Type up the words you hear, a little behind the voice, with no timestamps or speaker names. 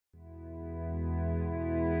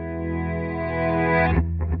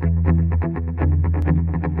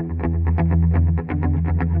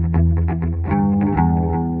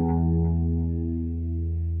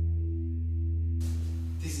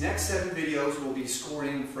will be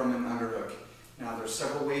scoring from an underhook. Now there's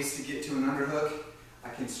several ways to get to an underhook. I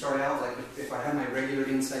can start out like if I have my regular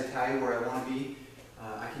inside tie where I want to be,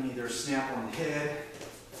 I can either snap on the head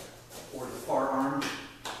or the far arm.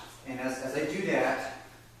 And as I do that,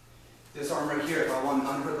 this arm right here, if I want an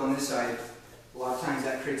underhook on this side, a lot of times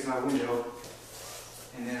that creates my window,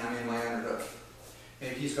 and then I'm in my underhook.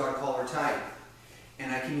 Maybe he's got a collar tie,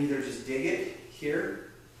 and I can either just dig it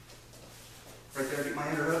here, right there, get my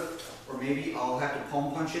underhook, or maybe I'll have to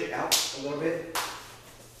palm punch it out a little bit,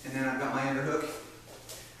 and then I've got my underhook.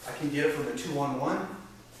 I can get it from the 2-on-1,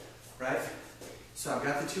 right? So I've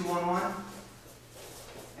got the 2-on-1,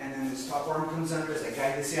 and then this top arm comes under as I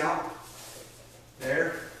guide this out.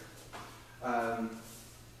 There.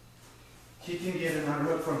 He can get an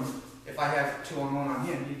underhook from, if I have 2-on-1 on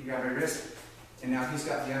him, he can grab my wrist, and now he's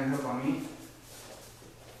got the underhook on me.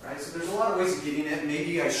 Right? So there's a lot of ways of getting it.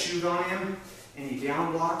 Maybe I shoot on him, and he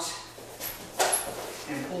down blocks,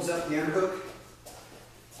 and pulls up the underhook.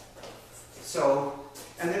 So,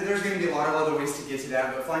 and there's going to be a lot of other ways to get to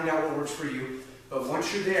that, but find out what works for you. But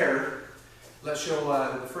once you're there, let's show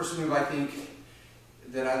the first move I think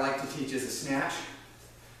that I like to teach is a snatch.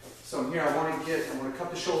 So here I want to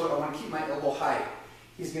cut the shoulder, I want to keep my elbow high.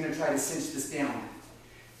 He's going to try to cinch this down.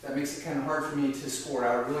 That makes it kind of hard for me to score.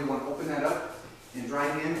 I really want to open that up and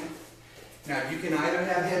drive in. Now you can either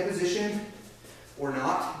have head position or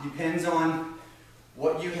not. Depends on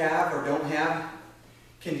what you have or don't have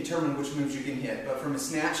can determine which moves you can hit. But from a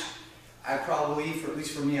snatch, I probably, at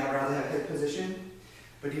least for me, I'd rather have head position.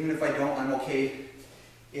 But even if I don't, I'm okay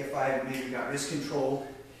if I maybe got wrist control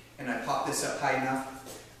and I pop this up high enough.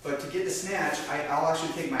 But to get the snatch, I'll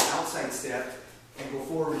actually take my outside step and go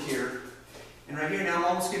forward here. And right here now, I'm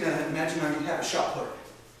almost going to imagine I'm going to have a shot put.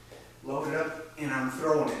 Load it up, and I'm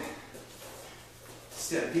throwing it.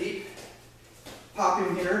 Step deep, pop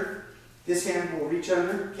in here. This hand will reach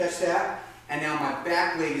under, catch that. And now my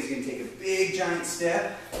back leg is going to take a big giant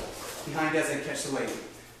step behind as I catch the leg.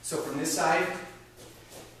 So from this side,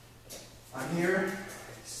 I'm here,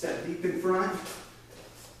 step deep in front,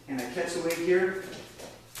 and I catch the leg here.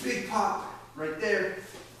 Big pop right there,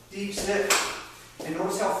 deep step. And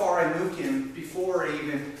notice how far I moved him before I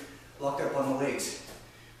even locked up on the legs.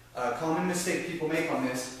 A common mistake people make on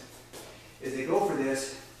this is they go for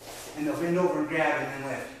this and they'll bend over and grab and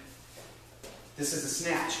then lift. This is a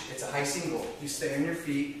snatch. It's a high single. You stay on your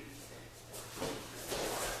feet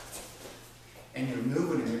and you're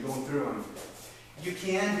moving and you're going through them. You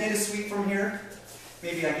can hit a sweep from here.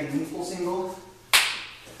 Maybe I can lean full single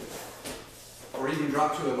or even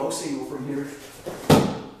drop to a low single from here.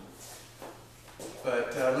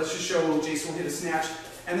 But let's just show Jason will hit a snatch.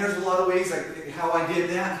 And there's a lot of ways like how I did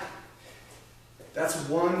that. That's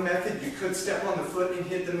one method. You could step on the foot and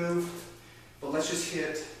hit the move. But let's just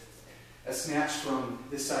hit a snatch from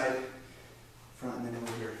this side, front, and then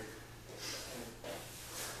over here.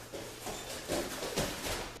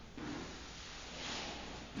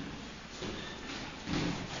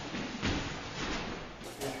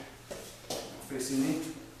 Facing me.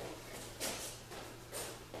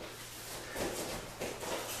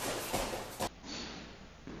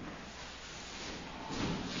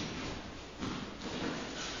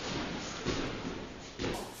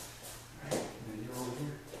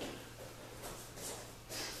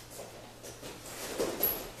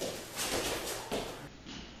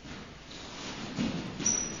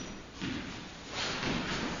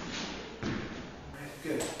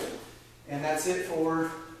 Good. And that's it for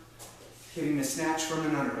hitting the snatch from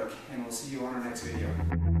an underhook. And we'll see you on our next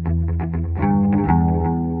video.